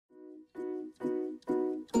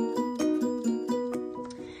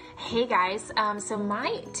Hey guys, so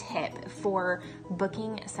my tip for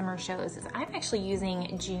booking summer shows is I'm actually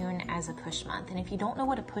using June as a push month. And if you don't know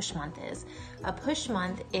what a push month is a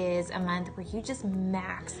month where you just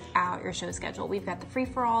max out your show schedule. We've got the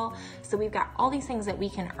free-for-all, so we've got all these things that we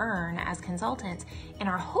can earn as consultants, and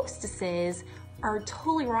our hostesses are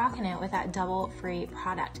totally rocking it with that double free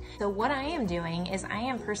product. So what I am doing is I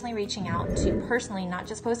am personally reaching out to, not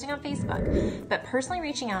just posting on Facebook, but personally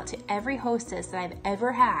reaching out to every hostess that I've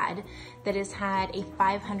ever had that has had a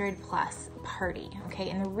 500 plus party, okay?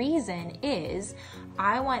 And the reason is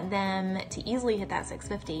I want them to easily hit that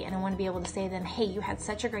 650, and I want to be able to say to them, hey, you had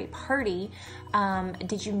such a great party.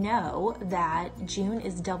 Did you know that June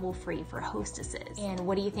is double free for hostesses? And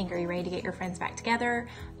what do you think? Are you ready to get your friends back together,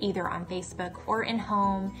 either on Facebook or in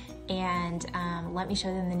home? And let me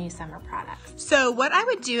show them the new summer products. So what I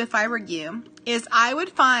would do if I were you is I would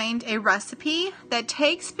find a recipe that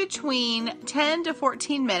takes between 10 to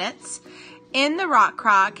 14 minutes in the rock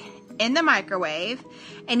crock, in the microwave,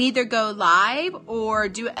 and either go live or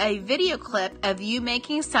do a video clip of you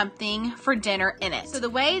making something for dinner in it. So the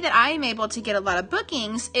way that I am able to get a lot of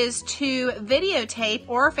bookings is to videotape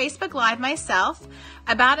or Facebook Live myself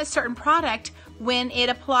about a certain product when it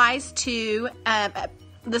applies to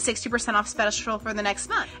the 60% off special for the next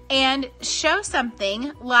month, and show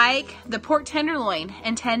something like the pork tenderloin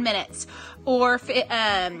in 10 minutes or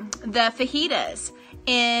the fajitas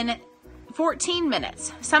in 14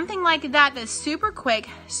 minutes, something like that that's super quick,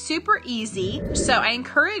 super easy. So I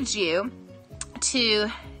encourage you to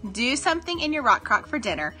do something in your rock crock for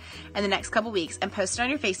dinner in the next couple weeks and post it on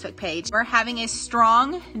your Facebook page. We're having a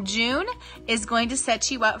strong June is going to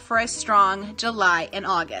set you up for a strong July and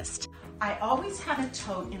August. I always have a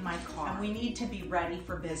tote in my car, and we need to be ready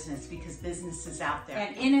for business because business is out there.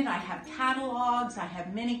 And in it I have catalogs, I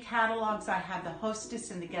have mini catalogs, I have the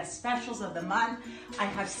hostess and the guest specials of the month, I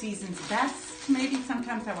have season's best, maybe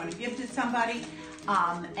sometimes I want to give to somebody,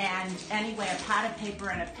 and anyway, a pad of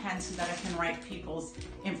paper and a pen so that I can write people's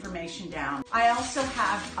information down. I also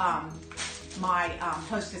have my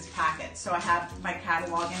hostess packet. So I have my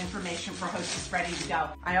catalog and information for hostess ready to go.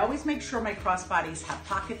 I always make sure my crossbodies have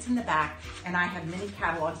pockets in the back, and I have mini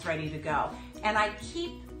catalogs ready to go. And I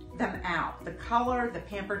keep them out, the color, the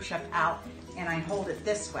Pampered Chef out, and I hold it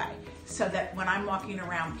this way so that when I'm walking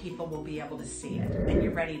around, people will be able to see it. And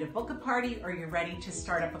you're ready to book a party, or you're ready to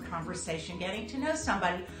start up a conversation, getting to know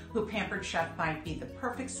somebody who Pampered Chef might be the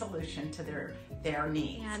perfect solution to their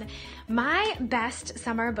needs. And my best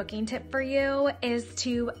summer booking tip for you is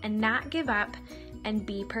to not give up and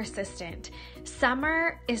be persistent.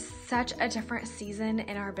 Summer is such a different season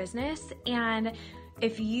in our business, and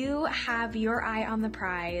if you have your eye on the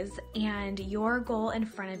prize and your goal in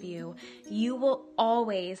front of you, you will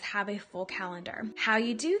always have a full calendar. How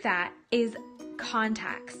you do that is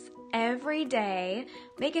contacts. Every day,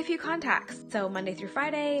 make a few contacts. So Monday through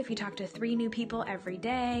Friday, if you talk to 3 new people every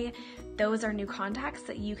day, those are new contacts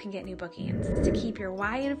that you can get new bookings. To keep your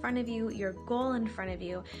why in front of you, your goal in front of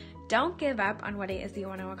you, don't give up on what it is that you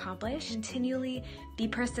want to accomplish. Continually be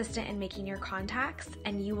persistent in making your contacts,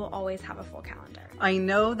 and you will always have a full calendar. I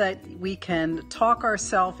know that we can talk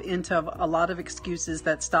ourselves into a lot of excuses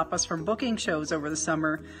that stop us from booking shows over the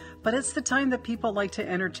summer, but it's the time that people like to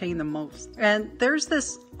entertain the most. And there's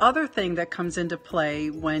this other thing that comes into play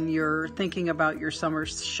when you're thinking about your summer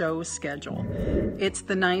show schedule. It's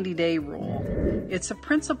the 90-day rule. It's a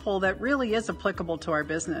principle that really is applicable to our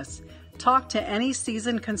business. Talk to any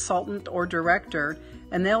seasoned consultant or director,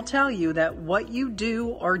 and they'll tell you that what you do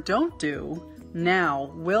or don't do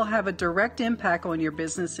now will have a direct impact on your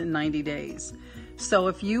business in 90 days. So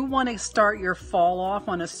if you want to start your fall off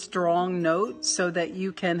on a strong note so that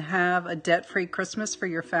you can have a debt-free Christmas for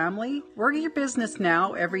your family, work your business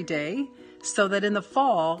now every day so that in the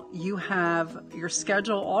fall you have your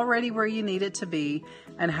schedule already where you need it to be,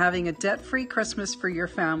 and having a debt-free Christmas for your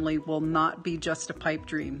family will not be just a pipe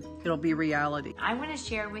dream. It'll be reality. I want to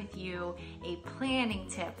share with you a planning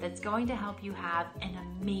tip that's going to help you have an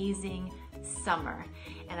amazing summer.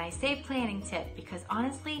 And I say planning tip because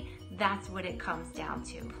honestly, that's what it comes down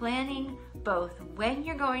to. Planning both when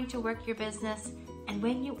you're going to work your business and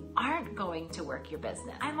when you aren't going to work your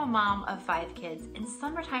business. I'm a mom of 5 kids, and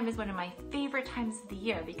summertime is one of my favorite times of the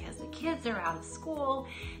year because the kids are out of school,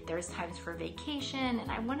 there's times for vacation, and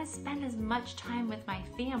I want to spend as much time with my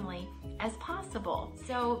family as possible.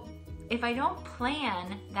 So if I don't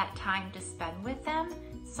plan that time to spend with them,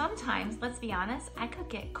 sometimes, let's be honest, I could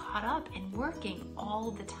get caught up in working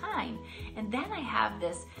all the time. And then I have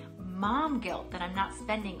this mom guilt that I'm not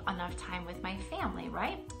spending enough time with my family,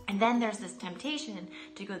 right? And then there's this temptation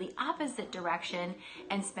to go the opposite direction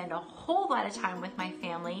and spend a whole lot of time with my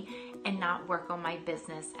family and not work on my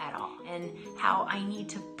business at all. And how I need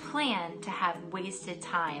to plan to have wasted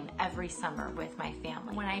time every summer with my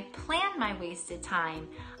family. When I plan my wasted time,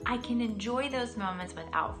 I can enjoy those moments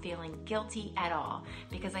without feeling guilty at all.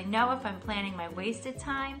 Because I know if I'm planning my wasted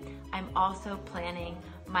time, I'm also planning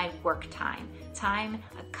my work time.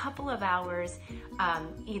 A couple of hours,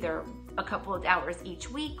 either a couple of hours each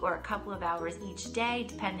week or a couple of hours each day,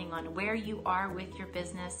 depending on where you are with your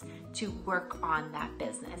business, to work on that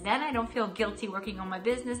business. And then I don't feel guilty working on my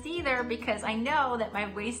business either, because I know that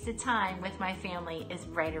my wasted time with my family is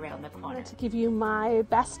right around the corner. I wanted to give you my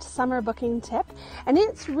best summer booking tip, and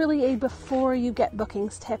it's really a before you get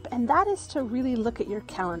bookings tip, and that is to really look at your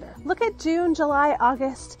calendar. Look at June, July,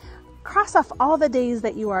 August. Cross off all the days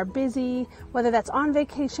that you are busy, whether that's on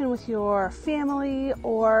vacation with your family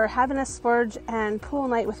or having a splurge and pool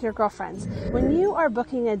night with your girlfriends. When you are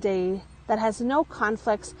booking a day that has no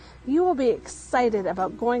conflicts, you will be excited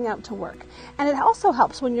about going out to work. And it also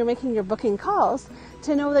helps when you're making your booking calls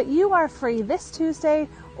to know that you are free this Tuesday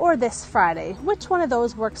or this Friday. Which one of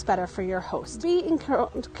those works better for your host? Be in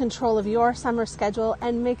control of your summer schedule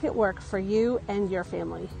and make it work for you and your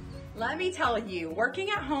family. Let me tell you, working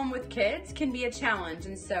at home with kids can be a challenge,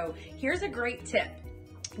 and so here's a great tip.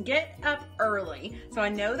 Get up early. So I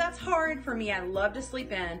know that's hard for me. I love to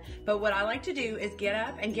sleep in, but what I like to do is get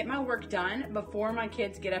up and get my work done before my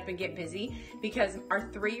kids get up and get busy, because our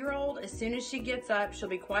 3-year-old, as soon as she gets up, she'll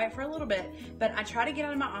be quiet for a little bit, but I try to get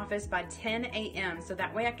out of my office by 10 a.m. so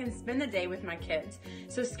that way I can spend the day with my kids.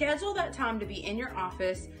 So schedule that time to be in your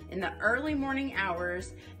office in the early morning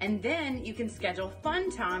hours, and then you can schedule fun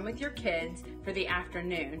time with your kids for the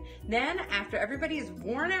afternoon. Then after everybody is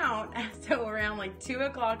worn out, so around like 2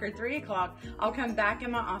 o'clock or 3 o'clock, I'll come back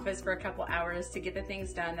in my office for a couple hours to get the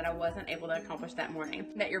things done that I wasn't able to accomplish that morning.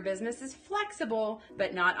 That your business is flexible,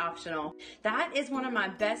 but not optional. That is one of my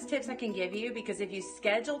best tips I can give you, because if you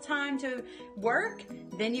schedule time to work,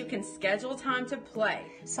 then you can schedule time to play.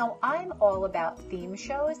 So I'm all about theme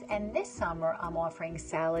shows, and this summer I'm offering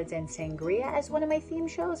salads and sangria as one of my theme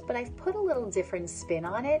shows, but I've put a little different spin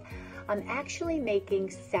on it. I'm actually making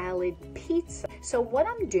salad pizza. So what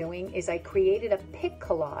I'm doing is I created a pic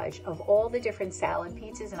collage of all the different salad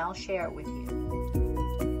pizzas, and I'll share it with you.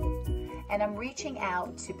 And I'm reaching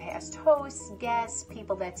out to past hosts, guests,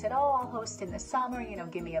 people that said, oh, I'll host in the summer,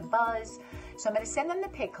 give me a buzz. So I'm going to send them the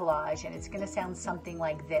pic collage, and it's going to sound something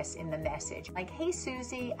like this in the message. Like, hey,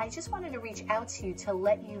 Susie, I just wanted to reach out to you to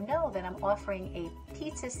let you know that I'm offering a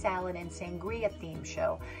pizza, salad, and sangria theme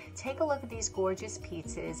show. Take a look at these gorgeous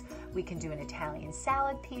pizzas. We can do an Italian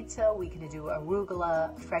salad pizza. We can do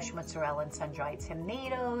arugula, fresh mozzarella, and sun-dried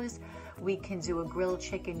tomatoes. We can do a grilled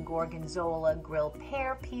chicken gorgonzola, grilled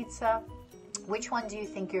pear pizza. Which one do you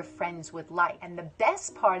think your friends would like? And the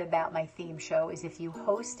best part about my theme show is if you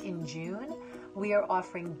host in June, we are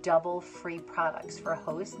offering double free products for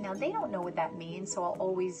hosts. Now, they don't know what that means, so I'll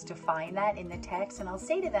always define that in the text, and I'll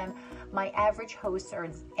say to them, my average hosts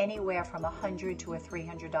earns anywhere from $100 to a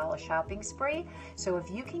 $300 shopping spree. So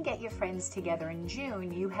if you can get your friends together in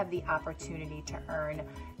June, you have the opportunity to earn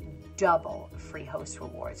double free host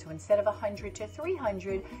rewards. So instead of $100 to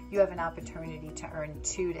 $300, you have an opportunity to earn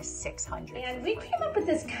 $200 to $600. And we came up with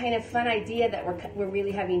this kind of fun idea that we're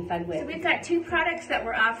really having fun with. So we've got 2 products that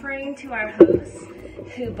we're offering to our hosts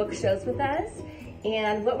who book shows with us.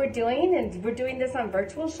 And what we're doing, and we're doing this on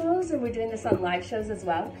virtual shows, and we're doing this on live shows as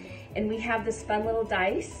well. And we have this fun little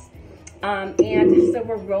dice. And so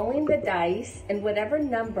we're rolling the dice, and whatever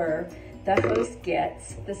number the host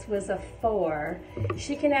gets, this was a 4,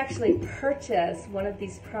 she can actually purchase one of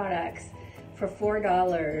these products for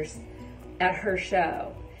 $4 at her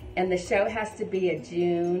show. And the show has to be a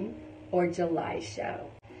June or July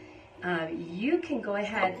show. You can go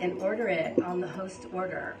ahead and order it on the host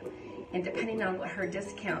order. And depending on what her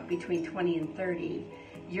discount, between 20 and 30,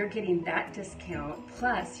 you're getting that discount,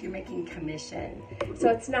 plus you're making commission. So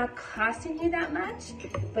it's not costing you that much,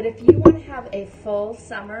 but if you want to have a full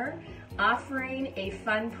summer, offering a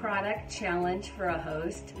fun product challenge for a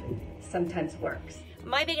host sometimes works.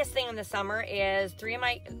 My biggest thing in the summer is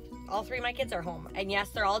All three of my kids are home. And yes,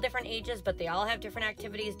 they're all different ages, but they all have different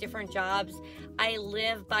activities, different jobs. I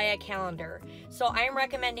live by a calendar. So I'm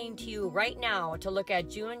recommending to you right now to look at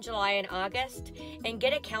June, July, and August and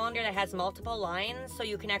get a calendar that has multiple lines so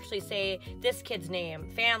you can actually say this kid's name,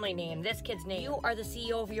 family name, this kid's name. You are the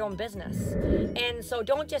CEO of your own business. And so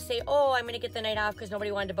don't just say, oh, I'm gonna get the night off because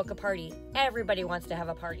nobody wanted to book a party. Everybody wants to have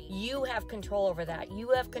a party. You have control over that.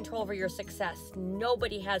 You have control over your success.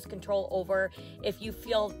 Nobody has control over if you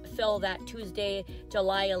fill that Tuesday,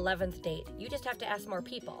 July 11th date. You just have to ask more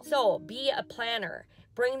people. So be a planner.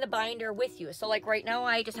 Bring the binder with you. So like right now,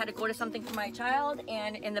 I just had to go to something for my child,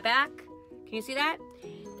 and in the back, can you see that?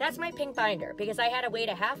 That's my pink binder because I had to wait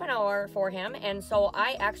a half an hour for him, and so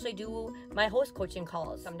I actually do my host coaching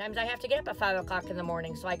calls. Sometimes I have to get up at 5 o'clock in the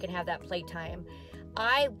morning so I can have that playtime.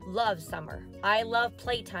 I love summer. I love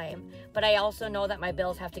playtime, but I also know that my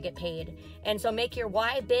bills have to get paid. And so make your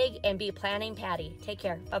why big and be planning Patty. Take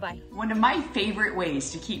care. Bye-bye. One of my favorite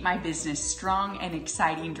ways to keep my business strong and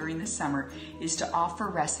exciting during the summer is to offer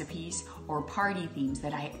recipes or party themes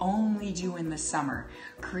that I only do in the summer.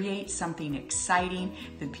 Create something exciting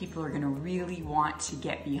that people are going to really want to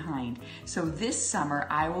get behind. So this summer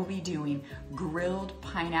I will be doing grilled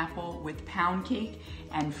pineapple with pound cake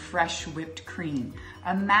and fresh whipped cream.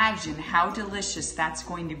 Imagine how delicious that's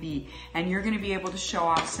going to be. And you're going to be able to show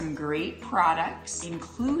off some great products,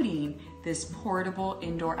 including this portable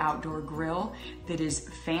indoor-outdoor grill that is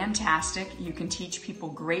fantastic. You can teach people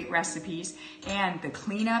great recipes, and the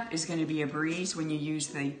cleanup is going to be a breeze when you use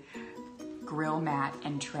the grill mat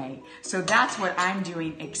and tray. So that's what I'm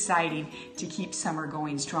doing exciting to keep summer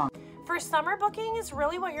going strong. For summer bookings,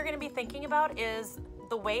 really what you're going to be thinking about is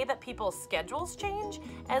the way that people's schedules change,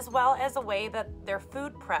 as well as the way that their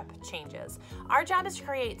food prep changes. Our job is to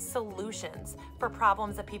create solutions for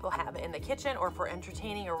problems that people have in the kitchen or for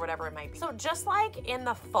entertaining or whatever it might be. So just like in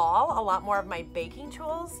the fall, a lot more of my baking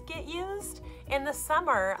tools get used, in the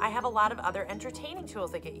summer, I have a lot of other entertaining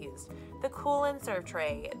tools that get used. The cool and serve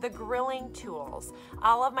tray, the grilling tools,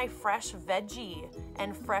 all of my fresh veggie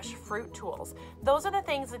and fresh fruit tools. Those are the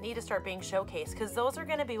things that need to start being showcased because those are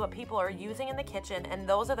gonna be what people are using in the kitchen, and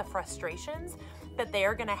those are the frustrations that they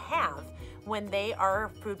are gonna have when they are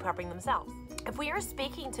food prepping themselves. If we are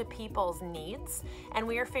speaking to people's needs and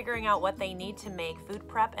we are figuring out what they need to make food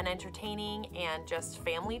prep and entertaining and just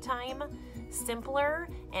family time simpler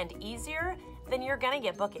and easier, then you're gonna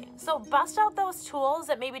get bookings. So bust out those tools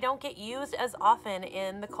that maybe don't get used as often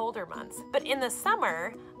in the colder months. But in the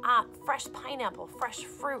summer, fresh pineapple, fresh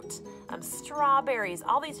fruit, strawberries,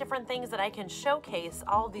 all these different things that I can showcase,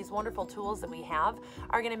 all of these wonderful tools that we have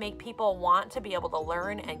are gonna make people want to be able to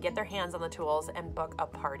learn and get their hands on the tools and book a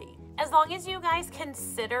party. As long as you guys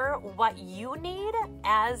consider what you need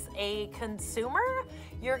as a consumer,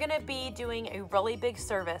 you're gonna be doing a really big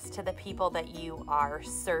service to the people that you are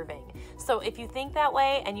serving. So if you think that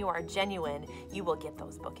way and you are genuine, you will get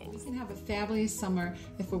those bookings. We can have a fabulous summer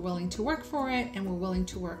if we're willing to work for it and we're willing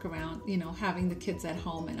to work around, having the kids at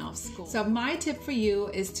home and off school. So my tip for you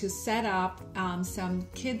is to set up some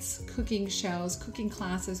kids cooking shows, cooking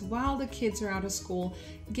classes while the kids are out of school.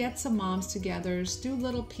 Get some moms together, do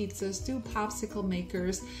little pizzas, do popsicle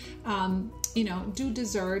makers, do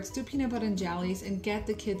desserts, do peanut butter and jellies, and get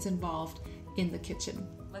the kids involved in the kitchen.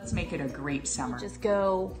 Let's make it a great summer. Just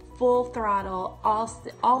go full throttle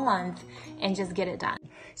all month and just get it done.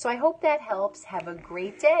 So I hope that helps. Have a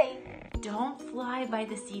great day. Don't fly by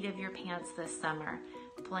the seat of your pants this summer.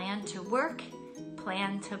 Plan to work,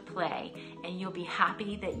 plan to play, and you'll be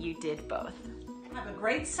happy that you did both. Have a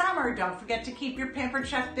great summer. Don't forget to keep your Pampered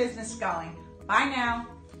Chef business going. Bye now.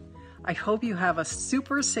 I hope you have a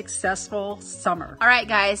super successful summer. All right,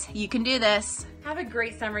 guys, you can do this. Have a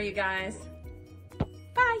great summer, you guys.